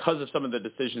 Because of some of the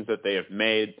decisions that they have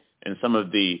made and some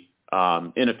of the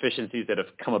inefficiencies that have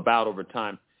come about over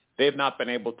time, they have not been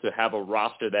able to have a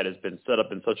roster that has been set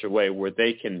up in such a way where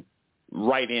they can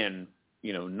write in,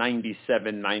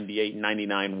 97, 98,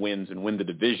 99 wins and win the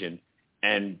division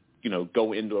and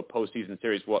go into a postseason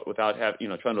series without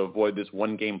trying to avoid this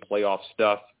one-game playoff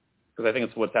stuff. Because I think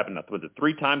it's what's happened. Was it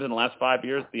 3 times in the last 5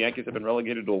 years the Yankees have been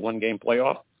relegated to a one-game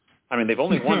playoff? I mean, they've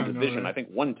only won a division, I think,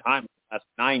 1 time in the last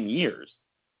 9 years.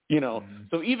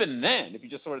 So even then, if you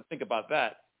just sort of think about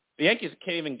that, the Yankees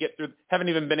can't even get through, haven't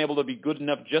even been able to be good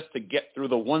enough just to get through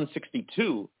the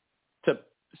 162 to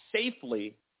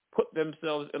safely put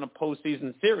themselves in a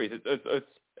postseason series.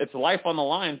 It's life on the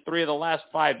line 3 of the last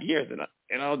 5 years, and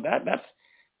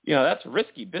that's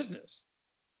risky business.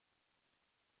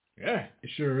 Yeah, it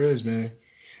sure is, man.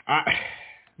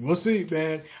 We'll see,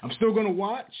 man. I'm still gonna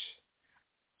watch.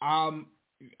 I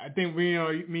think me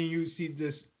and you see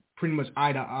this pretty much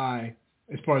eye to eye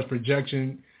as far as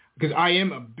projection, because I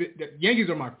am the Yankees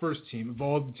are my first team of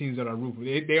all the teams that I root for.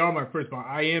 They are my first, but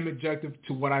I am objective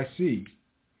to what I see.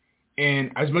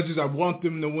 And as much as I want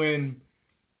them to win,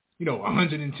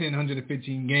 110,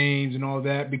 115 games and all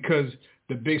that, because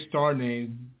the big star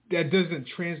names, that doesn't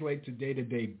translate to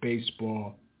day-to-day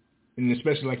baseball. And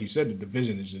especially, like you said, the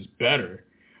division is just better.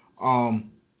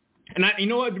 And you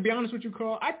know what? To be honest with you,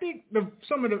 Carl, I think I'm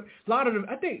gonna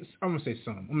say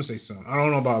some. I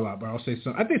don't know about a lot, but I'll say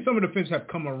some. I think some of the fans have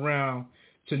come around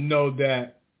to know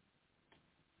that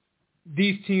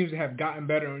these teams have gotten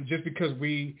better, and just because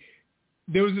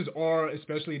there was this aura,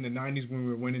 especially in the 90s when we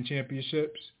were winning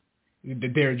championships, the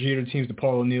Derek Jeter teams, the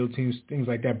Paul O'Neill teams, things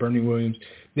like that, Bernie Williams,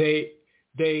 we're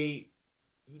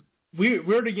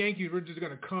the Yankees. We're just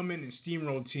going to come in and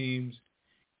steamroll teams.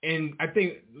 And I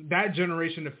think that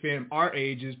generation of fan, our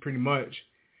ages pretty much,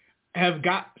 have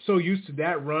got so used to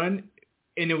that run,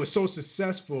 and it was so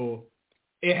successful,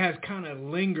 it has kind of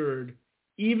lingered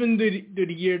even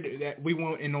the year that we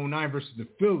won in 2009 versus the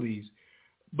Phillies.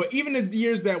 But even the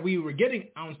years that we were getting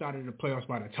ounced out of the playoffs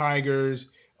by the Tigers,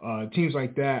 teams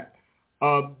like that,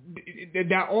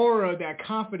 that aura, that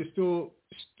confidence still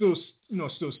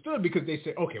stood, because they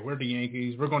said, okay, we're the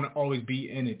Yankees, we're going to always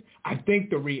be in it. I think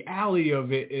the reality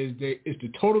of it is the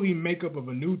totally makeup of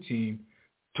a new team,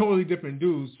 totally different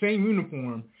dudes, same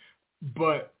uniform,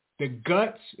 but the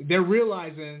guts, they're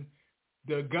realizing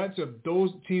the guts of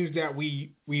those teams that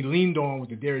we leaned on with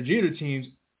the Derek Jeter teams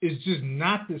is just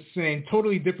not the same,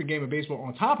 totally different game of baseball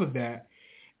on top of that.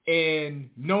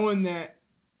 And knowing that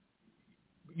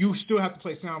you still have to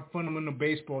play sound fundamental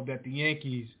baseball, that the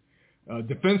Yankees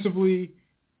defensively,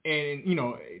 and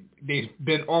they've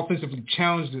been offensively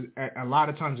challenged a lot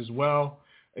of times as well,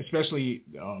 especially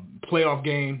playoff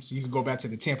games. You can go back to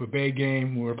the Tampa Bay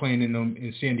game when we were playing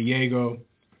in San Diego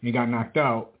and got knocked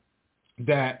out.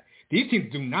 That these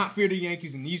teams do not fear the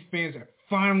Yankees, and these fans are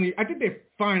they're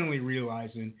finally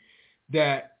realizing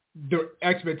that their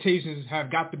expectations have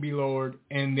got to be lowered,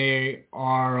 and they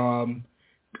are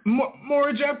more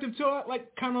objective to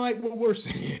it, kind of like what we're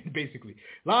saying, basically.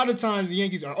 A lot of times the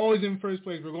Yankees are always in first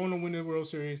place. We're going to win the World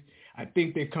Series. I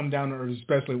think they've come down to earth,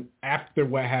 especially after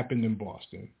what happened in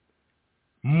Boston.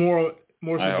 More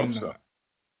so than not.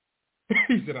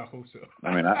 He said, I hope so.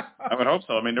 I mean, I would hope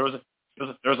so. I mean, there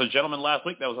was a gentleman last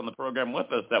week that was on the program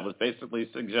with us that was basically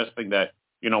suggesting that,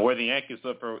 we're the Yankees,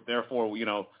 so therefore, we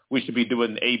should be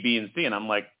doing A, B, and C. And I'm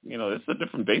like, this is a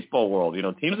different baseball world.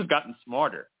 Teams have gotten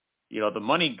smarter. The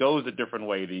money goes a different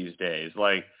way these days.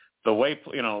 Like the way,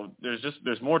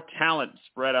 there's more talent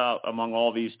spread out among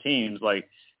all these teams. Like,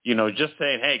 just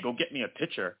saying, hey, go get me a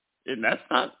pitcher. And that's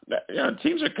not,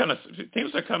 teams are kind of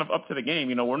up to the game.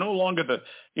 We're no longer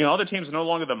other teams are no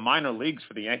longer the minor leagues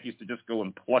for the Yankees to just go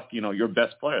and pluck, your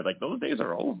best player. Like those days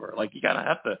are over. Like you gotta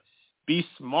have to be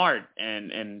smart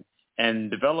and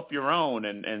develop your own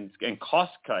and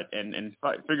cost cut and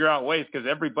figure out ways, because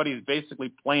everybody's basically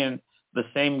playing the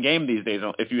same game these days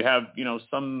if you have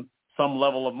some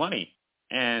level of money.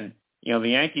 And the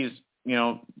Yankees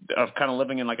are kind of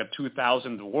living in like a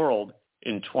 2000 world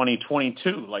in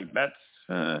 2022. Like that's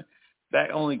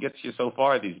that only gets you so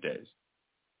far these days.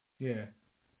 Yeah,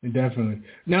 definitely.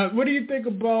 Now, what do you think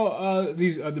about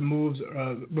these other moves?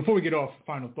 Before we get off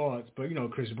final thoughts, but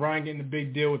Chris Bryant getting a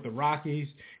big deal with the Rockies.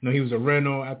 He was a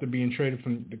rental after being traded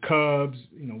from the Cubs.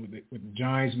 With the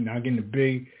Giants, now getting a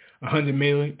big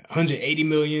 $180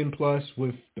 million plus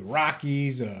with the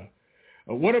Rockies.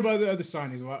 What about the other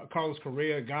signings? Carlos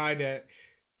Correa, a guy that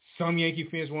some Yankee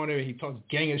fans wanted. He talks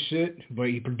gang of shit, but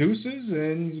he produces,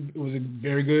 and he was a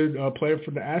very good player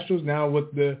for the Astros. Now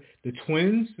with the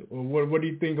Twins, what do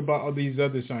you think about all these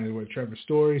other signings with Trevor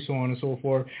Story, so on and so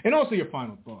forth? And also your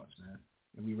final thoughts, man,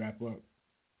 as we wrap up.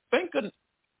 Thank goodness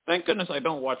I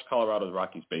don't watch Colorado's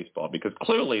Rockies baseball, because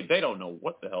clearly they don't know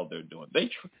what the hell they're doing.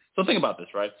 So think about this,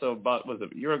 right? So about a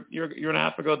year and a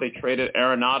half ago, they traded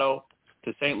Arenado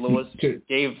to St. Louis,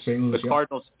 gave the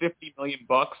Cardinals $50 million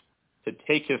to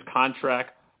take his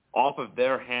contract off of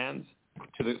their hands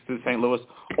to St. Louis,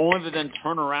 only to then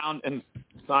turn around and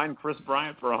sign Chris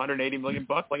Bryant for $180 million?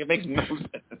 Like, it makes no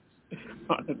sense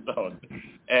on its own.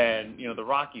 And, the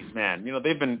Rockies, man,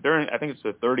 they're in, I think it's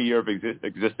their 30 year of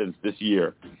existence this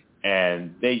year,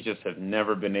 and they just have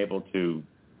never been able to,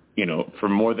 for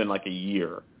more than like a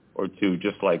year or two,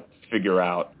 just like figure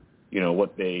out,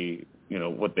 what they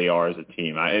are as a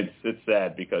team. It's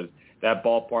sad because that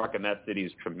ballpark and that city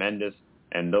is tremendous,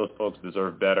 and those folks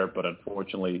deserve better. But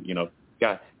unfortunately,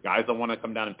 guys don't want to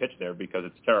come down and pitch there because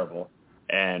it's terrible.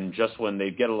 And just when they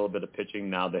get a little bit of pitching,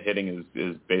 now the hitting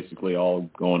is basically all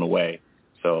going away.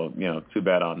 So, too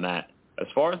bad on that. As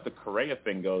far as the Correa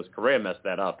thing goes, Correa messed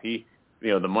that up. He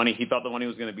thought the money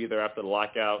was going to be there after the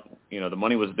lockout. The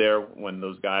money was there when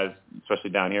those guys,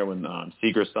 especially down here, when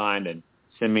Seager signed and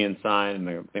Simeon signed, and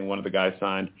I think one of the guys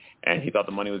signed, and he thought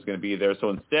the money was going to be there.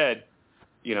 So instead,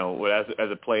 as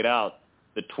it played out,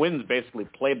 the Twins basically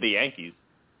played the Yankees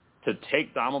to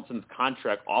take Donaldson's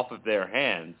contract off of their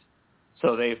hands.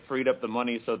 So they freed up the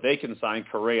money so they can sign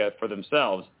Correa for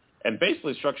themselves, and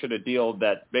basically structured a deal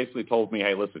that basically told me,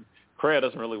 hey, listen, Correa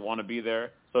doesn't really want to be there,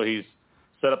 so he's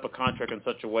set up a contract in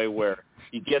such a way where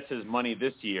he gets his money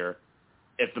this year.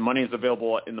 If the money is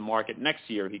available in the market next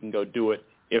year, he can go do it.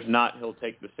 If not, he'll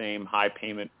take the same high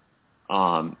payment,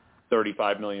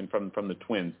 $35 million from the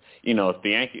Twins. If the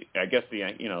Yankees,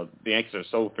 the Yankees are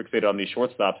so fixated on these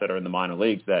shortstops that are in the minor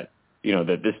leagues that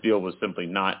that this deal was simply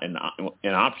not an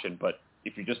option. But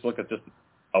if you just look at just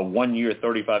a 1-year,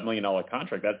 $35 million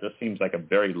contract, that just seems like a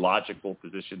very logical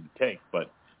position to take. But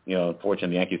unfortunately,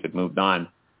 the Yankees had moved on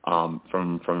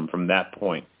from that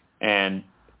point. And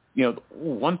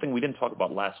one thing we didn't talk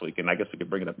about last week, and I guess we could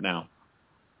bring it up now.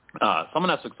 Someone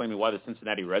has to explain to me why the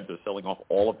Cincinnati Reds are selling off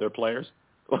all of their players.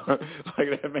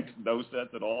 Like, that makes no sense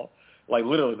at all. Like,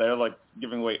 literally, they're like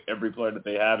giving away every player that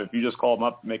they have. If you just call them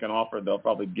up, make an offer, they'll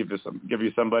probably give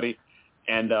you somebody.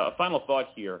 And a final thought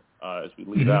here as we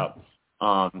leave out.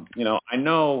 I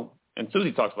know, and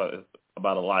Susie talks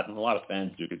about a lot, and a lot of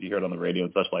fans do, because you hear it on the radio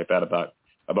and such like that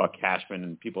about Cashman,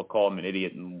 and people call him an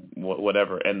idiot and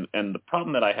whatever. And the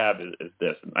problem that I have is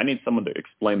this, and I need someone to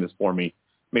explain this for me,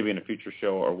 maybe in a future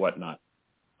show or whatnot.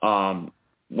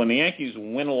 When the Yankees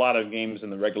win a lot of games in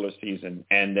the regular season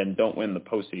and then don't win the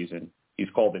postseason, he's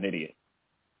called an idiot.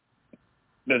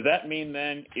 Does that mean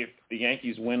then if the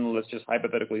Yankees win, let's just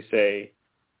hypothetically say,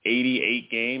 88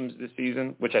 games this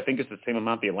season, which I think is the same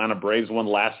amount the Atlanta Braves won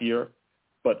last year,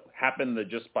 but happened to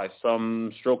just by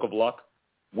some stroke of luck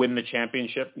win the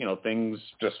championship, things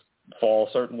just fall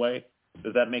a certain way,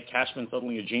 does that make Cashman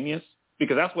suddenly a genius?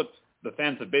 Because that's what the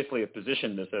fans have basically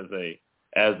positioned this as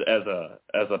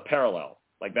a parallel.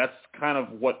 Like, that's kind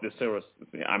of what this is.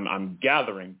 I'm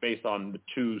gathering based on the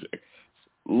two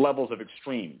levels of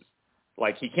extremes.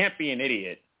 Like, he can't be an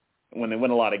idiot when they win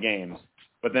a lot of games,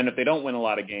 but then if they don't win a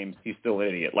lot of games, he's still an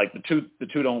idiot. Like, the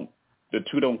two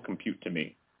don't compute to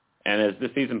me. And as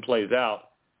this season plays out,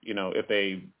 if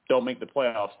they don't make the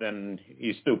playoffs, then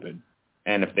he's stupid.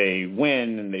 And if they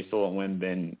win and they still don't win,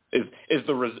 then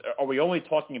are we only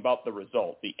talking about the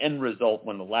result, the end result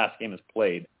when the last game is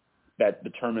played, that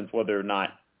determines whether or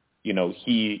not,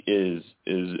 he is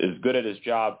good at his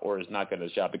job or is not good at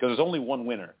his job? Because there's only one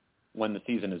winner when the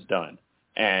season is done.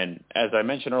 And as I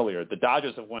mentioned earlier, the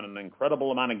Dodgers have won an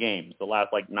incredible amount of games the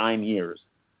last 9 years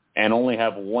and only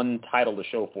have one title to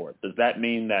show for it. Does that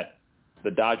mean that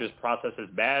the Dodgers process is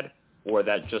bad, or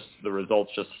that just the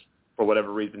results just, for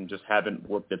whatever reason, just haven't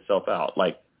worked itself out?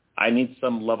 Like, I need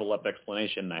some level of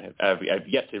explanation. I've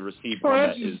yet to receive one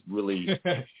that is really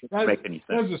make any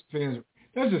sense.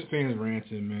 That's just fans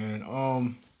ranting,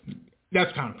 man.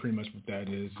 That's kind of pretty much what that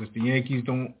is. If the Yankees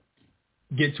don't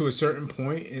get to a certain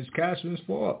point, it's Cashman's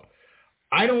fault.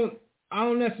 I don't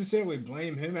necessarily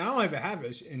blame him. I don't even have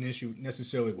an issue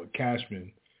necessarily with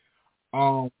Cashman.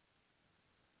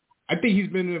 I think he's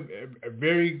been a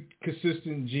very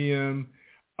consistent GM.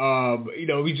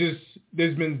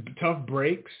 There's been tough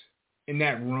breaks in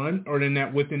that run or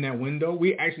within that window.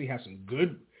 We actually have some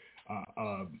good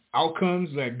outcomes,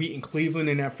 like beating Cleveland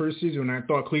in that first season, and I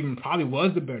thought Cleveland probably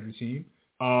was the better team.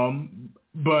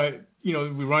 But we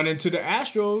run into the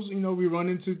Astros. We run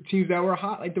into teams that were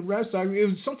hot, like the Red Sox.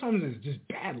 Sometimes it's just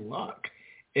bad luck,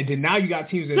 and then now you got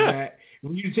teams that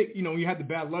when you take, you had the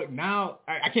bad luck. Now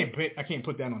I can't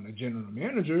put that on the general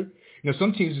manager.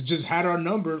 Some teams just had our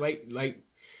number.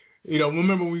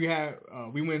 Remember when we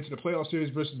went into the playoff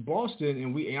series versus Boston,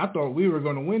 and I thought we were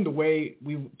going to win the way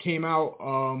we came out.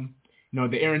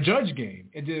 The Aaron Judge game,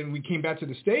 and then we came back to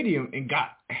the stadium and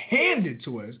got handed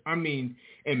to us. I mean,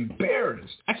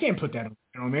 embarrassed. I can't put that on the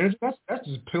general manager. That's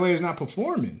just players not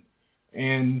performing.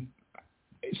 And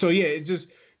so, yeah,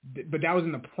 but that was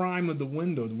in the prime of the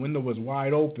window. The window was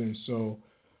wide open. So,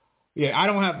 yeah, I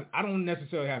don't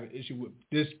necessarily have an issue with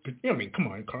this. I mean, come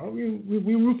on, Carl. We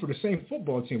root for the same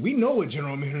football team. We know what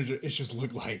general manager issues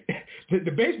look like.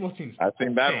 The baseball team. I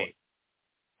think that one.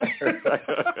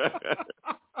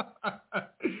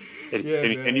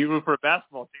 And you root for a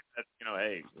basketball team that's,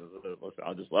 hey, listen,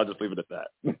 I'll just leave it at that.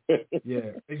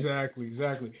 Yeah,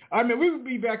 exactly. I mean, we will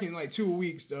be back in like 2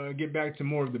 weeks to get back to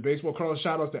more of the baseball. Carl,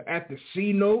 shout out to At the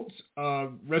C Notes.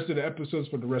 Rest of the episodes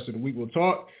for the rest of the week we'll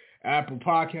talk. Apple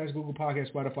Podcasts, Google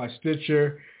Podcasts, Spotify,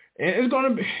 Stitcher. And I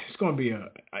think it's gonna be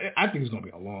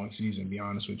a long season, to be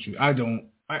honest with you. I don't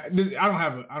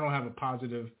have a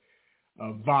positive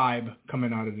vibe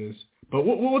coming out of this. But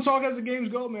we'll talk as the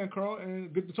games go, man, Carl.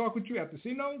 And good to talk with you at the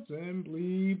C Notes and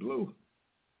Bleed Blue.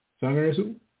 Can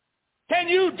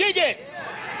you dig it?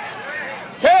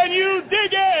 Can you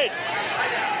dig it?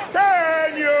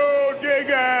 Can you dig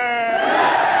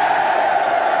it?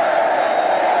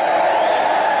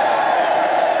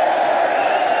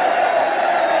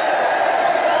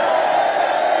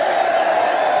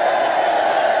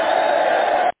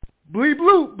 Bleed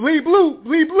blue, bleed blue,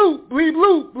 bleed blue, bleed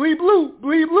blue, bleed blue,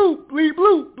 bleed blue, bleed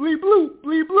blue, bleed blue,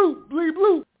 bleed blue.